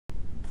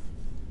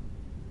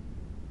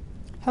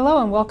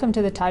Hello and welcome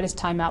to the Titus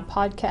Timeout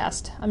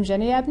podcast. I'm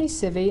Jenny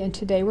Abney-Civi, and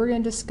today we're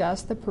going to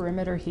discuss the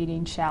perimeter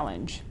heating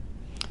challenge.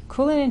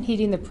 Cooling and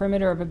heating the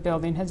perimeter of a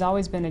building has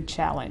always been a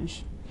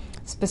challenge,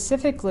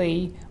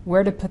 specifically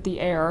where to put the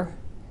air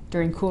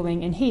during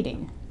cooling and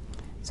heating.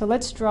 So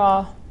let's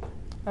draw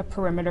a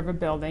perimeter of a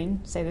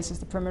building. Say this is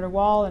the perimeter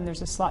wall and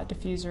there's a slot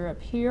diffuser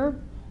up here.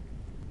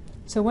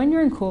 So when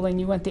you're in cooling,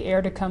 you want the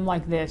air to come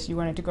like this. You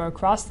want it to go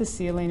across the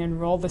ceiling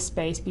and roll the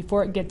space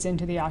before it gets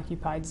into the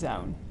occupied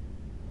zone.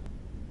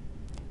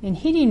 In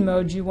heating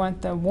mode, you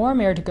want the warm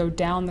air to go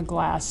down the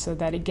glass so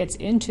that it gets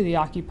into the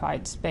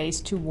occupied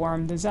space to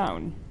warm the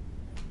zone.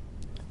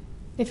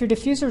 If your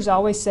diffuser is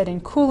always set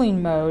in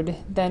cooling mode,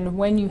 then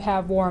when you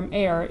have warm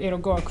air, it'll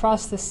go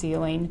across the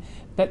ceiling,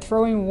 but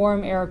throwing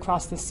warm air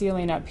across the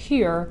ceiling up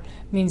here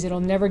means it'll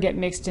never get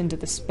mixed into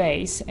the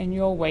space and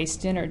you'll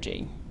waste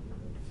energy.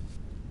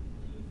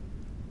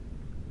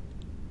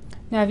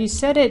 Now if you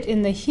set it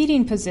in the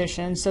heating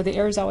position so the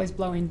air is always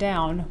blowing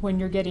down, when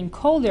you're getting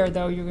cold air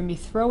though, you're going to be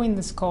throwing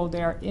this cold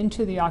air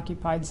into the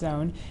occupied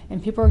zone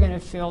and people are going to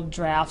feel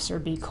drafts or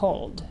be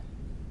cold.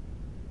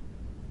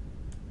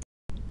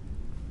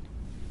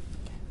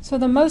 So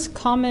the most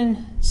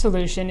common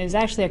solution is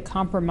actually a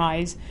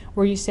compromise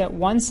where you set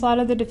one slot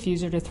of the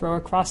diffuser to throw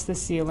across the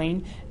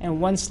ceiling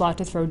and one slot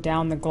to throw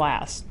down the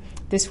glass.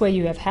 This way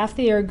you have half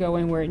the air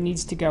going where it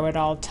needs to go at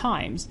all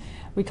times.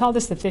 We call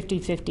this the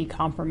 50-50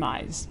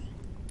 compromise.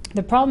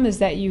 The problem is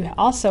that you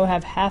also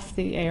have half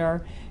the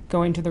air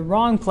going to the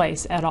wrong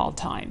place at all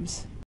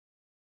times.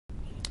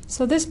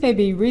 So this may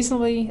be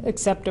reasonably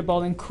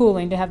acceptable in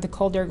cooling to have the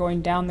cold air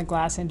going down the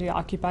glass into the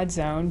occupied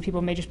zone.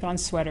 People may just put on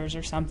sweaters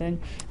or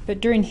something. But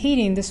during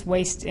heating, this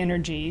wastes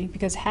energy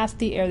because half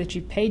the air that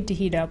you paid to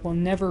heat up will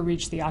never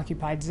reach the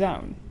occupied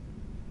zone.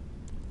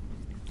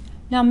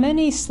 Now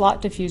many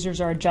slot diffusers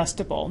are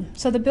adjustable,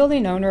 so the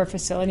building owner or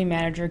facility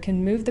manager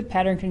can move the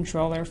pattern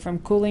controller from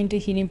cooling to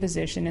heating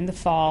position in the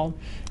fall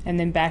and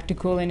then back to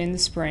cooling in the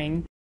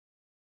spring.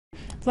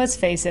 Let's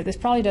face it, this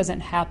probably doesn't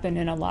happen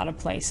in a lot of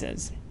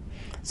places.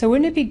 So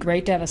wouldn't it be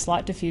great to have a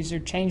slot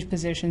diffuser change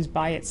positions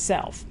by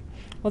itself?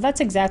 Well, that's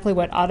exactly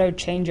what auto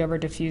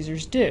changeover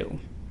diffusers do.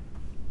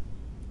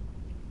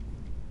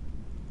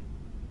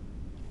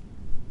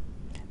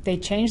 They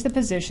change the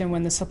position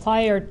when the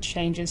supply air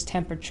changes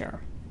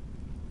temperature.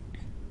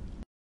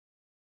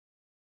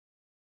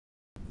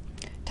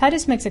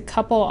 Titus makes a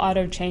couple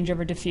auto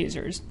changeover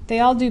diffusers.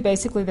 They all do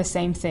basically the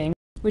same thing,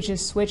 which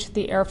is switch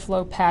the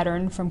airflow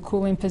pattern from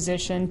cooling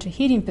position to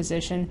heating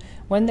position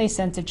when they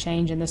sense a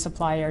change in the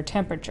supply air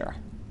temperature.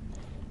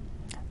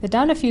 The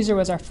down diffuser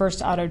was our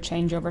first auto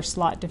changeover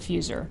slot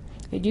diffuser.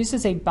 It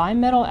uses a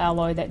bimetal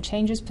alloy that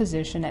changes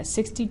position at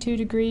 62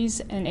 degrees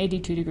and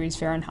 82 degrees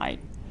Fahrenheit.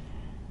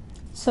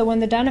 So when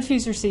the down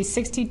diffuser sees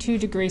 62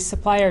 degrees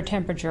supply air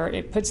temperature,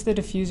 it puts the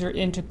diffuser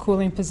into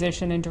cooling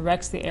position and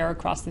directs the air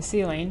across the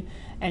ceiling,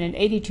 and in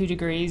 82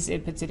 degrees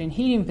it puts it in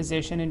heating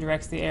position and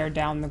directs the air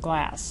down the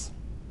glass.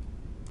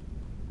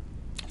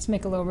 Let's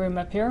make a little room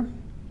up here.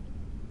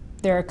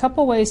 There are a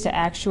couple ways to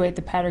actuate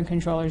the pattern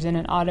controllers in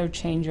an auto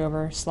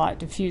changeover slot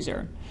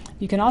diffuser.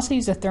 You can also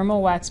use a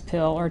thermal wax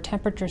pill or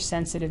temperature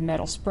sensitive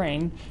metal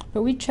spring,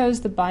 but we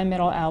chose the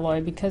bimetal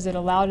alloy because it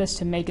allowed us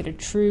to make it a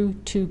true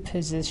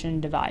two-position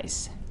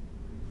device.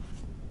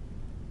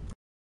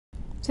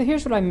 So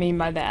here's what I mean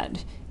by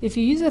that. If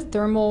you use a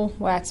thermal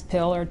wax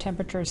pill or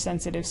temperature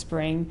sensitive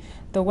spring,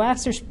 the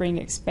wax or spring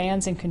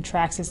expands and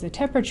contracts as the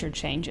temperature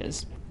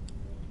changes.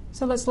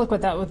 So let's look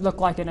what that would look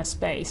like in a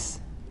space.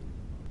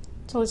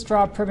 So let's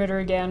draw a perimeter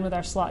again with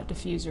our slot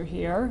diffuser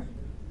here.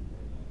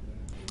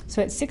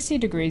 So at 60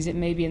 degrees it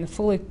may be in the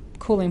fully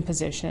cooling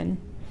position,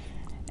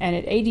 and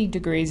at 80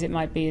 degrees it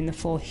might be in the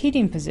full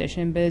heating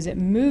position, but as it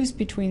moves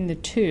between the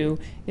two,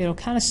 it'll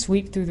kind of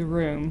sweep through the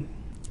room.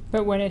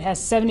 But when it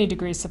has 70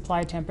 degrees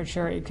supply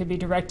temperature, it could be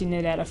directing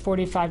it at a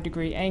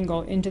 45-degree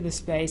angle into the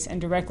space and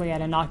directly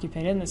at an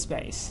occupant in the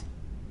space.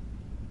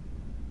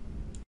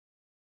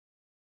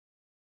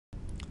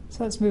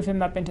 So let's move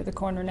him up into the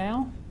corner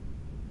now.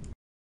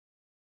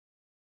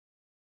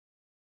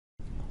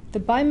 The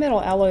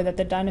bimetal alloy that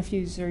the down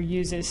diffuser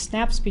uses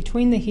snaps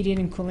between the heating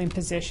and cooling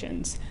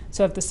positions.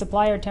 So if the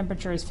supply air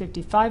temperature is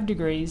 55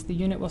 degrees, the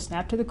unit will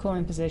snap to the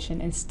cooling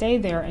position and stay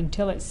there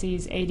until it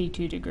sees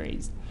 82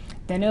 degrees.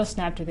 Then it'll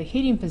snap to the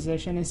heating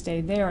position and stay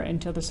there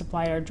until the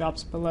supply air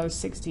drops below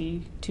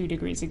 62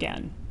 degrees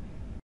again.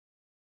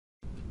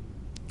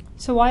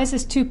 So why is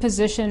this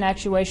two-position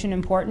actuation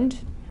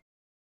important?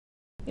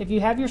 If you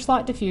have your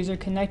slot diffuser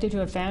connected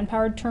to a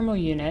fan-powered thermal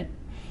unit,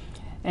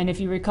 and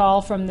if you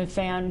recall from the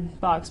fan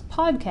box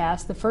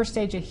podcast, the first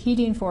stage of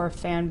heating for a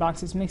fan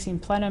box is mixing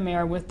plenum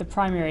air with the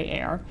primary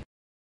air.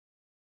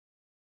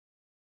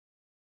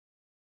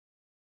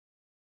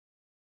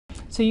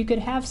 So you could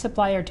have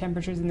supply air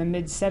temperatures in the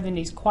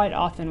mid-70s quite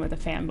often with a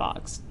fan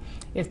box.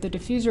 If the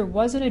diffuser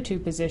wasn't a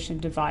two-position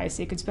device,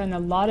 it could spend a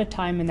lot of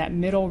time in that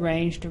middle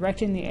range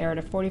directing the air at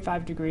a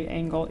 45-degree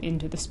angle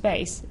into the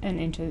space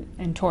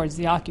and towards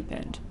the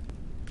occupant.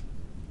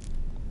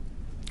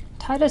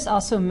 Titus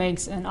also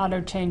makes an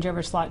auto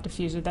changeover slot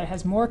diffuser that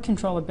has more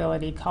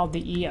controllability called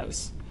the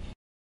EOS.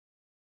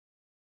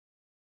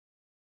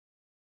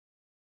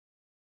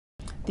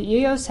 The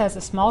EOS has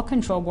a small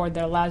control board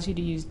that allows you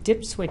to use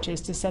dip switches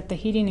to set the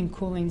heating and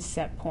cooling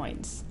set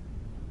points.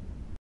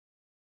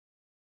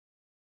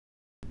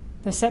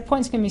 The set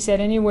points can be set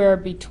anywhere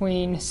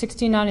between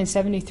 69 and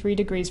 73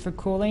 degrees for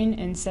cooling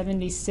and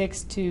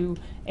 76 to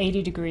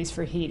 80 degrees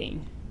for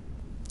heating.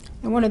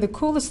 And one of the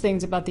coolest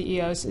things about the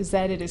EOS is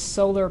that it is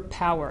solar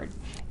powered.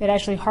 It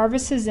actually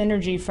harvests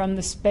energy from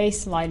the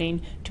space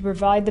lighting to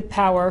provide the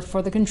power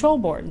for the control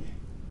board.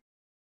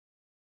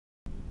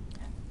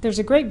 There's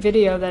a great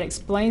video that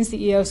explains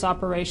the EOS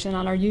operation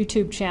on our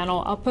YouTube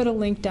channel. I'll put a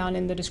link down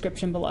in the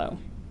description below.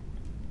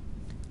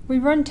 We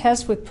run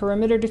tests with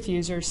perimeter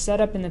diffusers set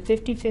up in the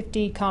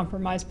 50-50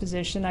 compromise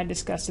position I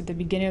discussed at the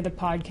beginning of the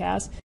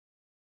podcast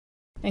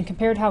and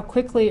compared how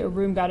quickly a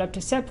room got up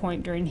to set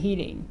point during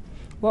heating.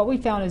 What we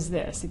found is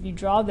this: if you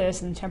draw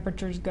this and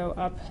temperatures go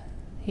up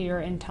here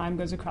and time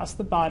goes across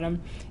the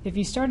bottom, if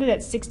you started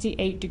at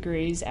 68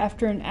 degrees,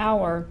 after an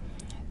hour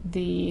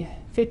the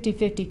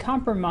 50-50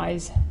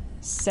 compromise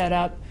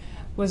setup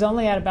was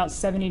only at about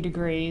 70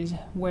 degrees,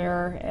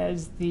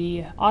 whereas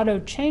the auto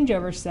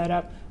changeover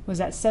setup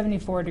was at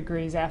 74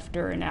 degrees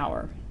after an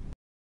hour.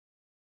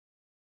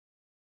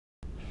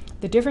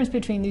 The difference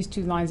between these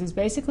two lines is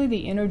basically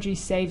the energy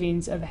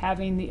savings of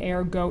having the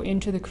air go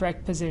into the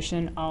correct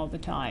position all the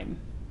time.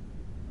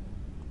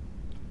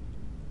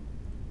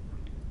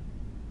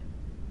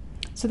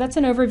 So that's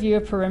an overview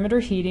of perimeter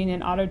heating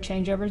and auto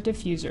changeover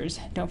diffusers.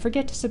 Don't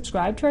forget to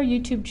subscribe to our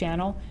YouTube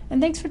channel, and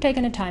thanks for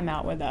taking a time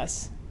out with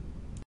us.